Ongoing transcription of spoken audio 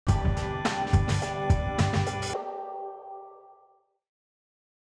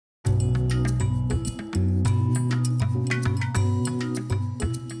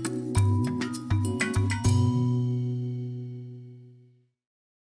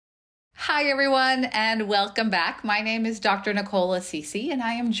Hi, everyone, and welcome back. My name is Dr. Nicole Assisi, and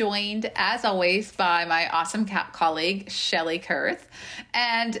I am joined, as always, by my awesome colleague, Shelli Kurth.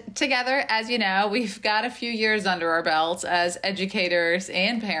 And together, as you know, we've got a few years under our belts as educators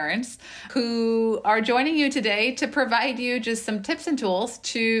and parents who are joining you today to provide you just some tips and tools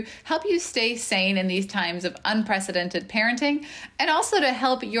to help you stay sane in these times of unprecedented parenting and also to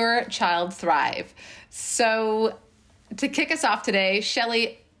help your child thrive. So, to kick us off today,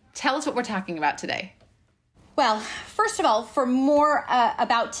 Shelli, tell us what we're talking about today. Well, first of all, for more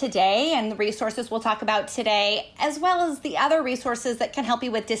about today and the resources we'll talk about today, as well as the other resources that can help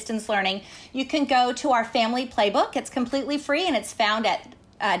you with distance learning, you can go to our family playbook. It's completely free and it's found at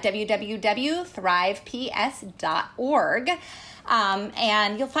www.thriveps.org.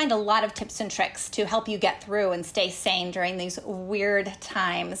 And you'll find a lot of tips and tricks to help you get through and stay sane during these weird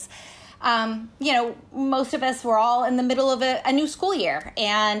times. Most of us were all in the middle of a new school year,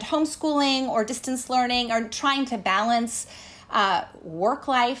 and homeschooling or distance learning or trying to balance work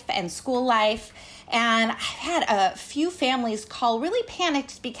life and school life. And I've had a few families call really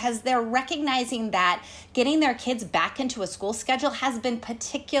panicked because they're recognizing that getting their kids back into a school schedule has been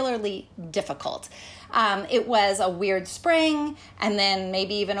particularly difficult. It was a weird spring and then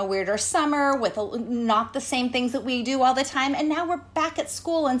maybe even a weirder summer with not the same things that we do all the time. And now we're back at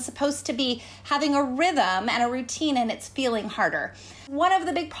school and supposed to be having a rhythm and a routine, and it's feeling harder. One of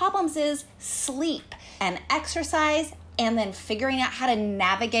the big problems is sleep and exercise, and then figuring out how to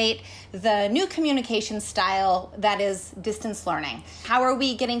navigate the new communication style that is distance learning. How are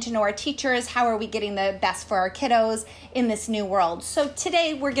we getting to know our teachers? How are we getting the best for our kiddos in this new world? So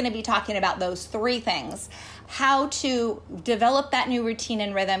today we're going to be talking about those three things: how to develop that new routine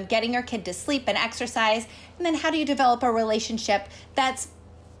and rhythm, getting your kid to sleep and exercise, and then how do you develop a relationship that's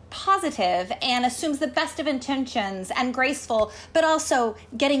positive and assumes the best of intentions and graceful, but also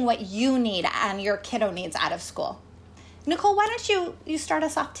getting what you need and your kiddo needs out of school. Nicole, why don't you start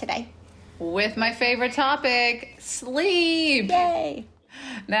us off today? With my favorite topic, sleep. Yay.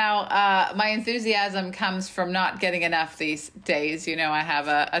 Now, my enthusiasm comes from not getting enough these days. You know, I have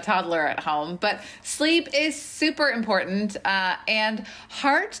a toddler at home, but sleep is super important and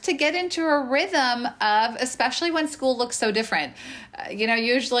hard to get into a rhythm of, especially when school looks so different.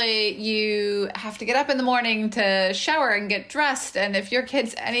 Usually you have to get up in the morning to shower and get dressed. And if your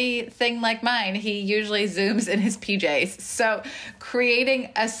kid's anything like mine, he usually zooms in his PJs. So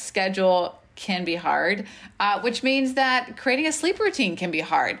creating a schedule can be hard, which means that creating a sleep routine can be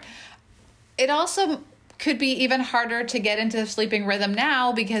hard. It also could be even harder to get into the sleeping rhythm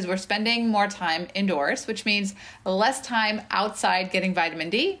now because we're spending more time indoors, which means less time outside getting vitamin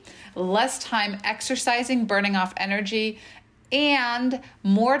D, less time exercising, burning off energy, and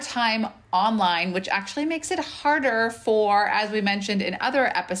more time online, which actually makes it harder for, as we mentioned in other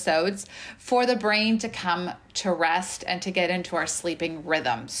episodes, for the brain to come to rest and to get into our sleeping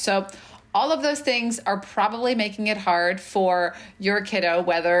rhythm. So all of those things are probably making it hard for your kiddo,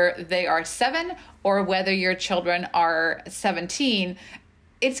 whether they are 7 or whether your children are 17.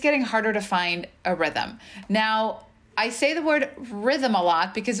 It's getting harder to find a rhythm. Now, I say the word rhythm a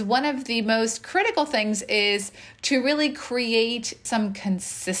lot because one of the most critical things is to really create some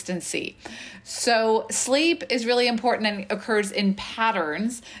consistency. So sleep is really important and occurs in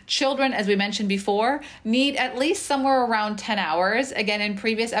patterns. Children, as we mentioned before, need at least somewhere around 10 hours. Again, in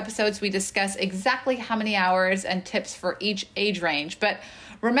previous episodes, we discuss exactly how many hours and tips for each age range. But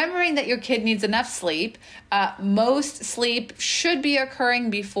remembering that your kid needs enough sleep, most sleep should be occurring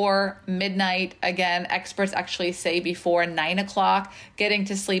before midnight. Again, experts actually say before 9 o'clock. Getting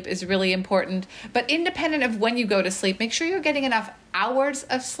to sleep is really important. But independent of when you go to sleep, make sure you're getting enough hours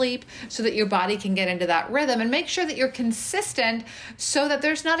of sleep so that your body can get into that rhythm, and make sure that you're consistent so that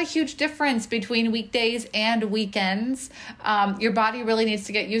there's not a huge difference between weekdays and weekends. Your body really needs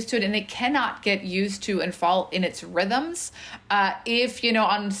to get used to it, and it cannot get used to and fall in its rhythms. If,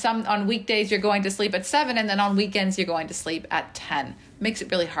 on weekdays you're going to sleep at 7 and then on weekends you're going to sleep at 10, makes it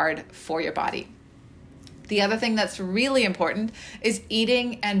really hard for your body. The other thing that's really important is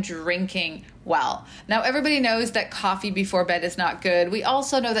eating and drinking well. Now, everybody knows that coffee before bed is not good. We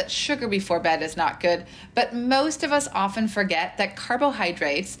also know that sugar before bed is not good, but most of us often forget that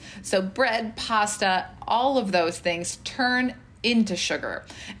carbohydrates, so bread, pasta, all of those things turn into sugar.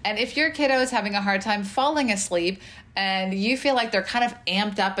 And if your kiddo is having a hard time falling asleep and you feel like they're kind of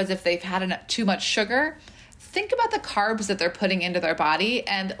amped up as if they've had too much sugar, think about the carbs that they're putting into their body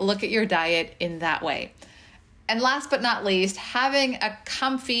and look at your diet in that way. And last but not least, having a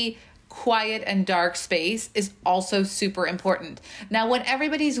comfy, quiet and dark space is also super important. Now, when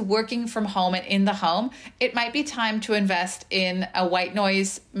everybody's working from home and in the home, it might be time to invest in a white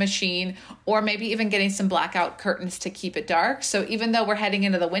noise machine, or maybe even getting some blackout curtains to keep it dark. So even though we're heading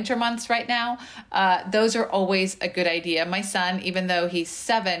into the winter months right now, those are always a good idea. My son, even though he's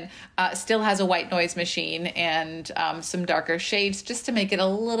 7, still has a white noise machine and some darker shades just to make it a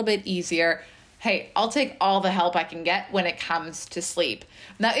little bit easier. Hey, I'll take all the help I can get when it comes to sleep.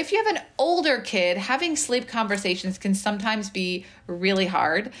 Now, if you have an older kid, having sleep conversations can sometimes be really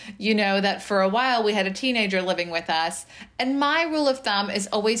hard. You know that for a while we had a teenager living with us, and my rule of thumb is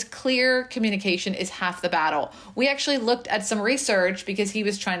always clear communication is half the battle. We actually looked at some research because he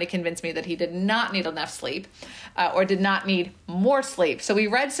was trying to convince me that he did not need enough sleep or did not need more sleep. So we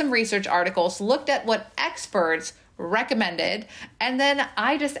read some research articles, looked at what experts recommended, and then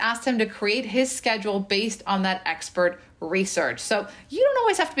I just asked him to create his schedule based on that expert research. So you don't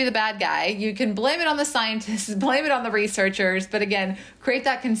always have to be the bad guy. You can blame it on the scientists, blame it on the researchers, but again, create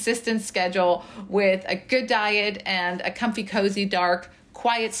that consistent schedule with a good diet and a comfy, cozy, dark,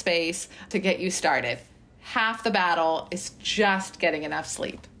 quiet space to get you started. Half the battle is just getting enough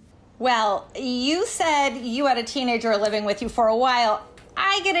sleep. Well, you said you had a teenager living with you for a while.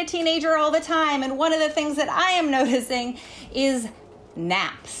 I get a teenager all the time, and one of the things that I am noticing is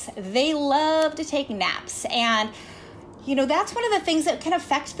naps. They love to take naps, and that's one of the things that can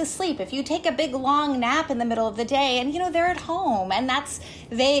affect the sleep. If you take a big long nap in the middle of the day, and they're at home, and that's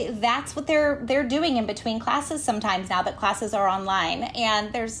what they're doing in between classes sometimes now that classes are online,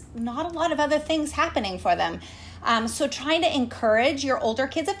 and there's not a lot of other things happening for them. So trying to encourage your older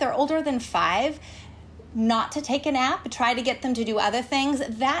kids, if they're older than 5, not to take a nap, try to get them to do other things.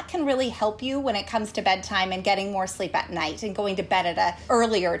 That can really help you when it comes to bedtime and getting more sleep at night and going to bed at an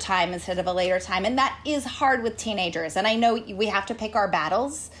earlier time instead of a later time. And that is hard with teenagers. And I know we have to pick our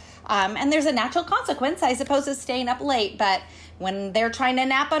battles. And there's a natural consequence, I suppose, of staying up late. But when they're trying to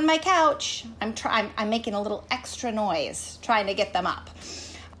nap on my couch, I'm making a little extra noise trying to get them up.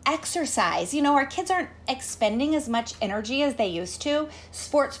 Exercise. Our kids aren't expending as much energy as they used to.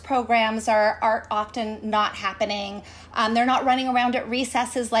 Sports programs are often not happening. They're not running around at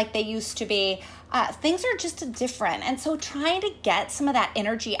recesses like they used to be. Things are just different. And so trying to get some of that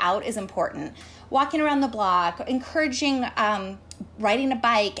energy out is important. Walking around the block, encouraging riding a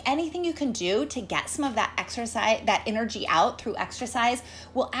bike, anything you can do to get some of that exercise, that energy out through exercise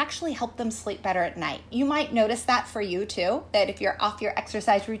will actually help them sleep better at night. You might notice that for you too, that if you're off your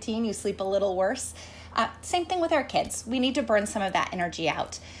exercise routine, you sleep a little worse. Same thing with our kids. We need to burn some of that energy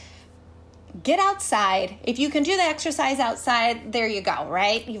out. Get outside. If you can do the exercise outside, there you go,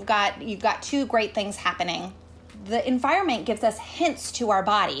 right? You've got 2 great things happening. The environment gives us hints to our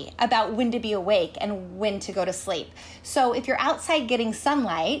body about when to be awake and when to go to sleep. So if you're outside getting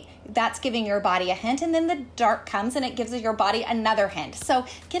sunlight, that's giving your body a hint, and then the dark comes and it gives your body another hint. So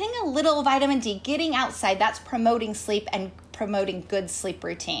getting a little vitamin D, getting outside, that's promoting sleep and promoting good sleep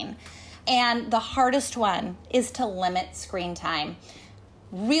routine. And the hardest one is to limit screen time.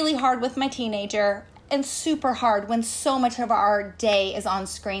 Really hard with my teenager, and super hard when so much of our day is on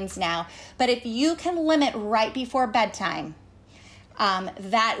screens now. But if you can limit right before bedtime,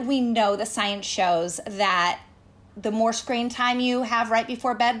 that we know the science shows that the more screen time you have right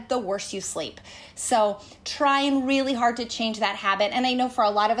before bed, the worse you sleep. So trying really hard to change that habit. And I know for a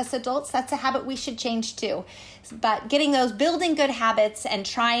lot of us adults, that's a habit we should change too. But building good habits and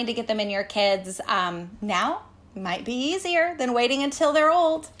trying to get them in your kids now might be easier than waiting until they're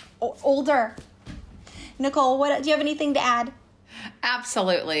older. Nicole, do you have anything to add?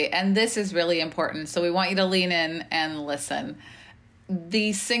 Absolutely. And this is really important. So we want you to lean in and listen.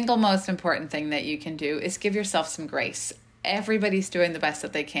 The single most important thing that you can do is give yourself some grace. Everybody's doing the best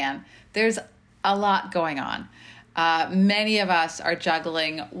that they can. There's a lot going on. Many of us are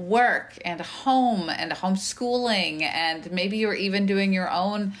juggling work and homeschooling, and maybe you're even doing your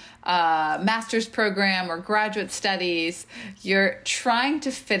own master's program or graduate studies. You're trying to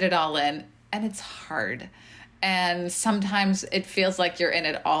fit it all in. And it's hard. And sometimes it feels like you're in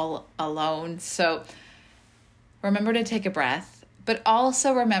it all alone. So remember to take a breath, but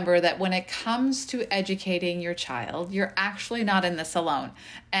also remember that when it comes to educating your child, you're actually not in this alone.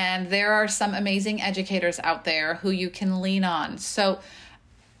 And there are some amazing educators out there who you can lean on. So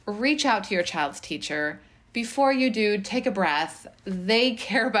reach out to your child's teacher. Before you do, take a breath. They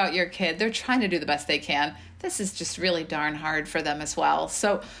care about your kid. They're trying to do the best they can. this is just really darn hard for them as well.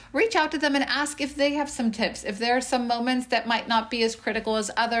 So reach out to them and ask if they have some tips. If there are some moments that might not be as critical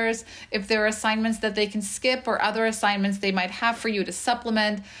as others, if there are assignments that they can skip or other assignments they might have for you to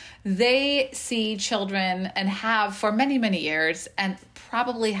supplement. They see children and have for many, many years, and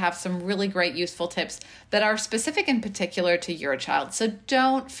probably have some really great useful tips that are specific in particular to your child. So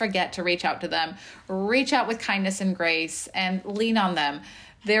don't forget to reach out to them. Reach out with kindness and grace and lean on them.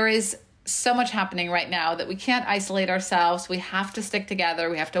 There is so much happening right now that we can't isolate ourselves. We have to stick together.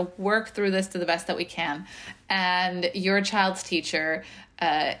 We have to work through this to the best that we can. And your child's teacher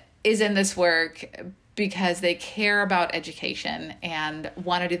is in this work because they care about education and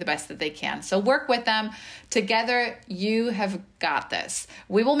want to do the best that they can. So work with them. Together, you have got this.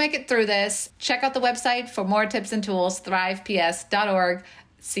 We will make it through this. Check out the website for more tips and tools, thriveps.org.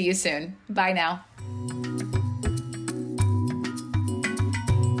 See you soon. Bye now.